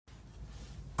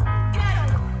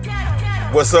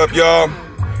What's up, y'all?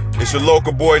 It's your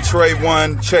local boy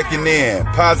Trey1 checking in.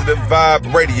 Positive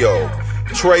Vibe Radio.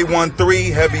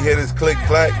 Trey13 Heavy Hitters Click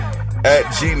Clack at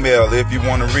Gmail if you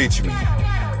want to reach me.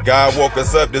 God woke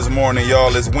us up this morning,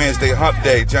 y'all. It's Wednesday Hump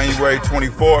Day, January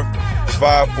 24th,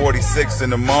 5:46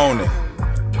 in the morning.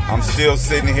 I'm still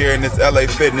sitting here in this LA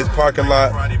Fitness parking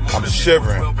lot. I'm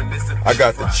shivering. I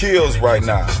got the chills right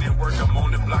now.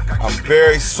 I'm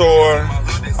very sore.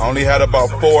 I only had about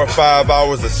 4 or 5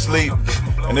 hours of sleep,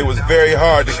 and it was very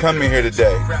hard to come in here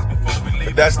today.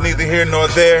 But that's neither here nor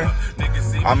there.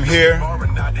 I'm here.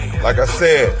 Like I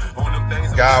said,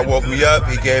 God woke me up.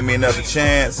 He gave me another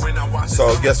chance.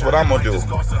 So guess what I'm going to do?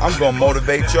 I'm going to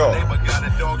motivate y'all.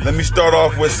 Let me start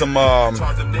off with some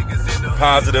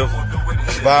positive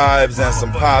vibes and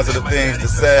some positive things to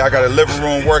say. I got a living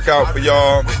room workout for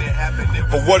y'all.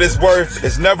 For what it's worth,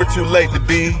 it's never too late to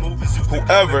be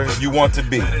whoever you want to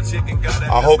be.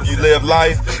 I hope you live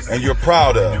life and you're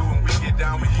proud of.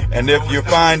 And if you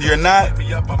find you're not,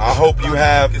 I hope you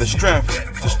have the strength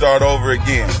to start over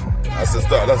again. That's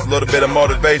a little bit of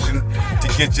motivation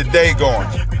to get your day going.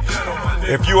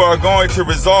 If you are going to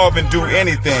resolve and do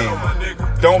anything,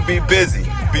 don't be busy,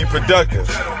 be productive.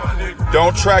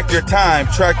 Don't track your time,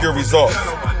 track your results.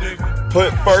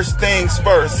 Put first things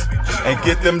first and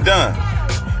get them done.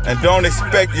 And don't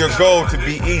expect your goal to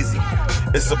be easy.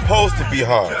 It's supposed to be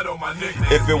hard.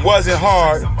 If it wasn't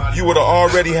hard, you would have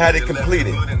already had it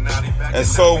completed. And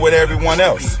so would everyone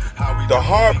else. The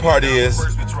hard part is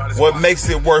what makes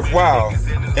it worthwhile.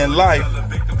 In life,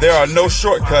 there are no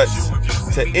shortcuts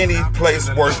to any place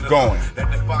worth going.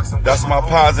 That's my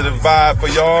positive vibe for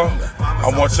y'all.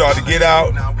 I want y'all to get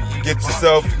out, get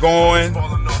yourself going,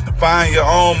 find your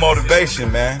own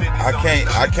motivation, man. I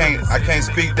can't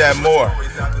speak that more.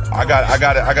 I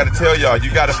gotta tell y'all,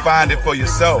 you gotta find it for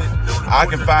yourself. I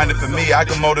can find it for me. I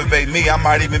can motivate me. I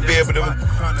might even be able to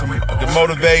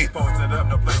motivate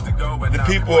the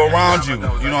people around you.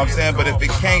 You know what I'm saying? But if it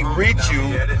can't reach you,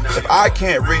 if I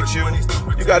can't reach you,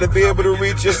 you gotta be able to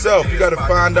reach yourself. You gotta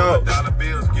find out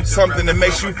something that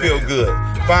makes you feel good.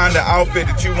 Find the outfit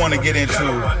that you want to get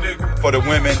into for the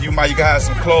women. You have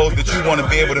some clothes that you want to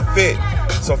be able to fit.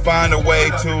 So find a way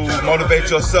to motivate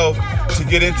yourself to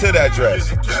get into that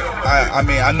dress.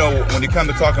 I know when it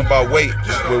comes to talking about weight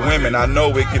with women, I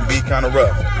know it can be kind of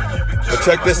rough. But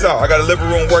check this out. I got a living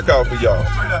room workout for y'all.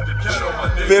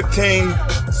 15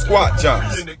 squat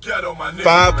jumps,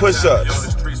 5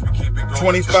 push-ups,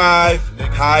 25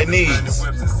 high knees,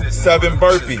 7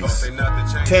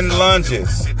 burpees, 10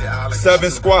 lunges,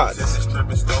 7 squats,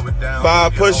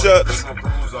 5 push-ups,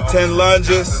 10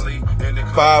 lunges,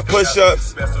 5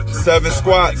 push-ups, 7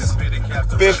 squats,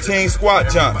 15 squat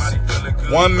jumps,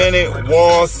 1 minute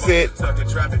wall sit,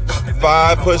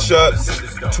 5 push-ups,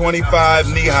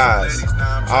 25 knee highs.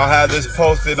 I'll have this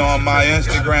posted on my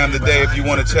Instagram today if you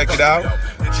want to check it out.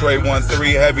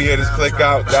 Trey13 Heavy Hitters Click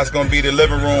Out. That's going to be the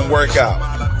living room workout.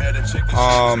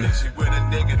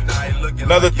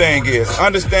 Another thing is,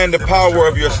 understand the power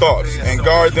of your thoughts and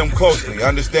guard them closely.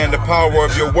 Understand the power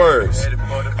of your words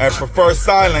and prefer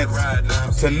silence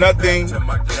to nothing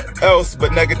else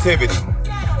but negativity.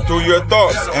 Through your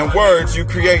thoughts and words, you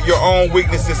create your own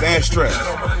weaknesses and strengths.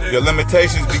 Your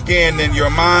limitations begin in your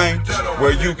mind,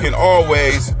 where you can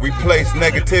always replace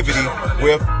negativity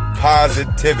with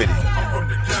positivity.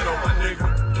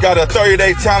 Got a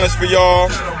 30-day challenge for y'all.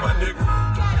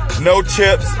 No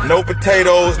chips, no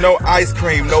potatoes, no ice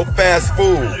cream, no fast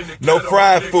food, no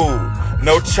fried food,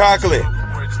 no chocolate,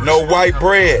 no white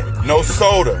bread, no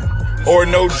soda, or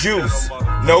no juice,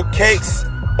 no cakes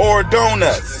or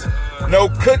donuts, no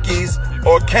cookies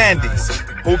or candies.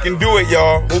 Who can do it,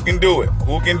 y'all? Who can do it?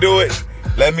 Who can do it?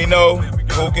 Let me know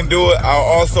who can do it. I'll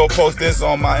also post this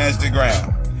on my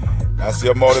Instagram. That's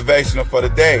your motivational for the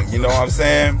day. You know what I'm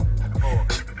saying?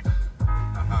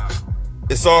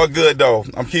 It's all good though.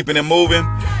 I'm keeping it moving.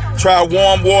 Try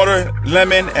warm water,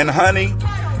 lemon, and honey.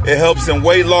 It helps in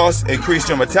weight loss, increase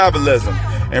your metabolism,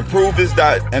 improves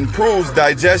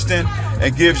digestion,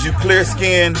 and gives you clear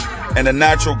skin and a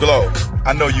natural glow.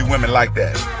 I know you women like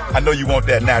that. I know you want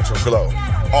that natural glow.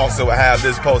 Also, I have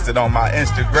this posted on my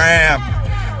Instagram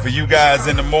for you guys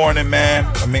in the morning, man.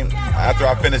 After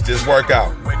I finish this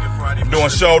workout. I'm doing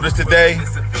shoulders today.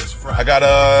 I got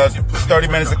 30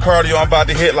 minutes of cardio I'm about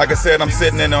to hit. Like I said, I'm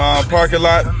sitting in the parking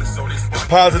lot.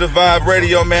 Positive Vibe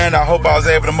Radio, man. I hope I was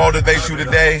able to motivate you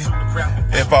today.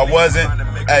 If I wasn't,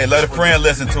 hey, let a friend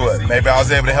listen to it. Maybe I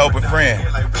was able to help a friend.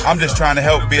 I'm just trying to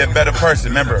help be a better person.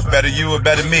 Remember, better you or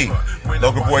better me.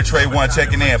 Local boy Trey1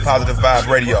 checking in. Positive Vibe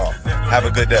Radio. Have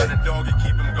a good day.